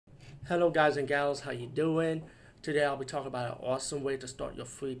Hello guys and gals, how you doing? Today I'll be talking about an awesome way to start your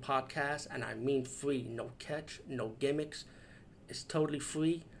free podcast, and I mean free, no catch, no gimmicks. It's totally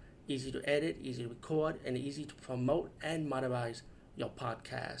free, easy to edit, easy to record, and easy to promote and monetize your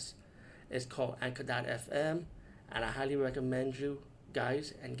podcast. It's called Anchor.fm, and I highly recommend you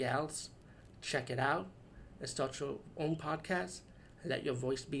guys and gals check it out and start your own podcast and let your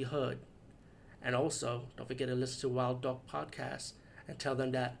voice be heard. And also, don't forget to listen to Wild Dog Podcast and tell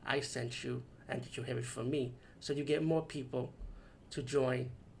them that I sent you and that you hear it from me. So you get more people to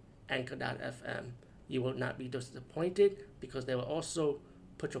join Anchor.fm. You will not be disappointed because they will also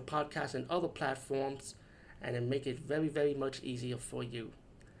put your podcast in other platforms and then make it very, very much easier for you.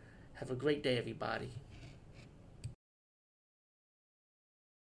 Have a great day, everybody.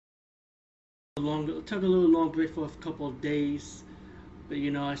 Took a little long break for a couple of days. But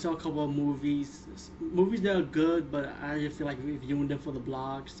I saw a couple of movies that are good, but I just feel like reviewing them for the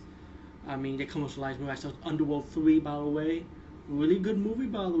blogs. I mean, they commercialized me. I saw Underworld 3, by the way. Really good movie,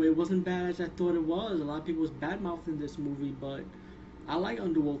 by the way. It wasn't bad as I thought it was. A lot of people was bad mouthing this movie, but I like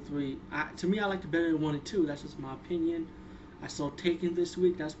Underworld 3. To me, I liked it better than 1 and 2. That's just my opinion. I saw Taken this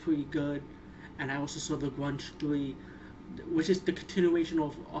week. That's pretty good. And I also saw The Grudge 3, which is the continuation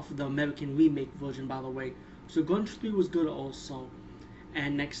of the American remake version, by the way. So Grudge 3 was good also.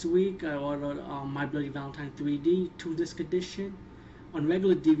 And next week I ordered My Bloody Valentine 3D 2-disc edition on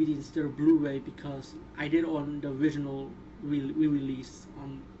regular DVD instead of Blu-ray because I did on the original re-release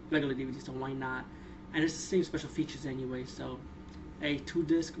on regular DVD, so why not? And it's the same special features anyway, so a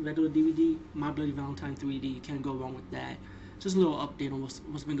 2-disc regular DVD, My Bloody Valentine 3D, you can't go wrong with that. Just a little update on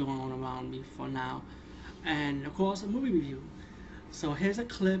what's been going on around me for now. And of course a movie review. So here's a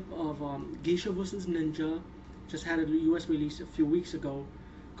clip of Geisha vs. Ninja. Just had a US release a few weeks ago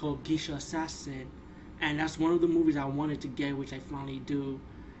called Geisha Assassin, and that's one of the movies I wanted to get, which I finally do.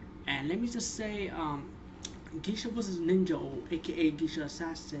 And let me just say, Geisha vs. Ninja, or aka Geisha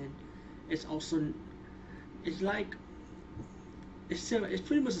Assassin, it's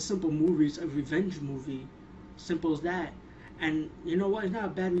pretty much a simple movie. It's a revenge movie, simple as that. And you know what? It's not a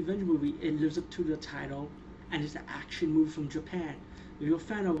bad revenge movie. It lives up to the title, and it's an action movie from Japan. If you're a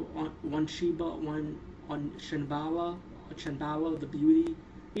fan of One Shiba, on Shinbara, the beauty,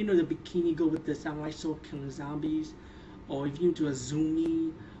 the bikini girl with the samurai sword killing zombies, or if you're into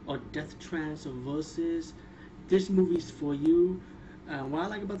Azumi or Death Trance or Versus, this movie's for you. What I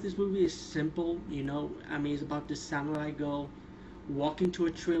like about this movie is simple, it's about this samurai girl walking to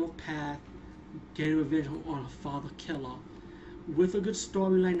a trail of path, getting revenge on her father killer. With a good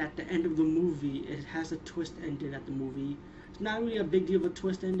storyline at the end of the movie, it has a twist ending at the movie. It's not really a big deal of a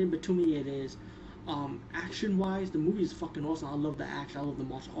twist ending, but to me it is. Action wise, the movie is fucking awesome. I love the action, I love the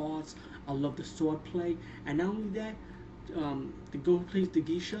martial arts, I love the sword play, and not only that, the girl who plays the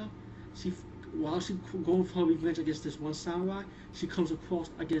Geisha, while she's going for her revenge against this one samurai, she comes across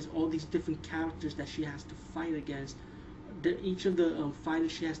against all these different characters that she has to fight against. Each of the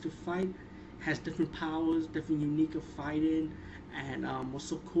fighters she has to fight has different powers, different unique of fighting, and what's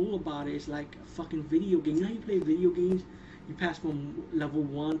so cool about it is like a fucking video game. You know how you play video games? You pass from level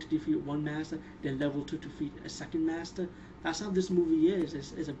 1 to defeat one master, then level 2 to defeat a second master. That's how this movie is.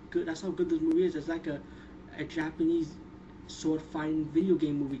 That's how good this movie is. It's like a Japanese sword fighting video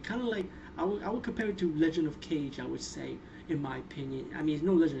game movie. Kind of like I would compare it to Legend of Cage. I would say, in my opinion. I mean, it's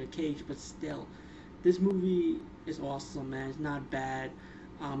no Legend of Cage, but still, this movie is awesome, man. It's not bad.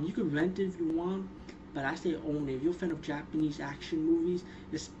 You can rent it if you want, but I say own it. If you're a fan of Japanese action movies,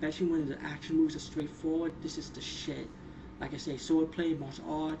 especially when the action movies are straightforward, this is the shit. Like I say, swordplay,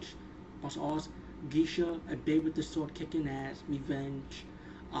 martial arts, Geisha, a babe with the sword kicking ass, revenge,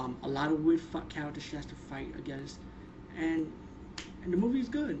 a lot of weird characters she has to fight against, and the movie's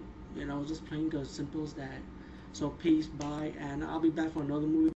good. Just plain good, simple as that. So peace, bye, and I'll be back for another movie.